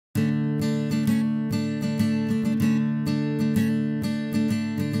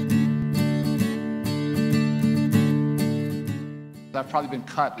I've probably been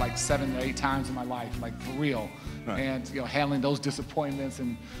cut like 7 or 8 times in my life, like for real. Right. And handling those disappointments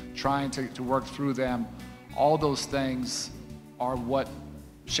and trying to work through them, all those things are what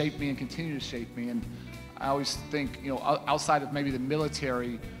shaped me and continue to shape me. And I always think, outside of maybe the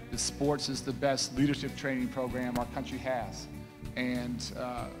military, the sports is the best leadership training program our country has. And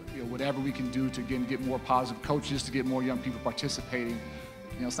whatever we can do to get more positive coaches, to get more young people participating.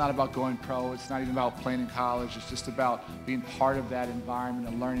 It's not about going pro, it's not even about playing in college, it's just about being part of that environment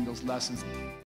and learning those lessons.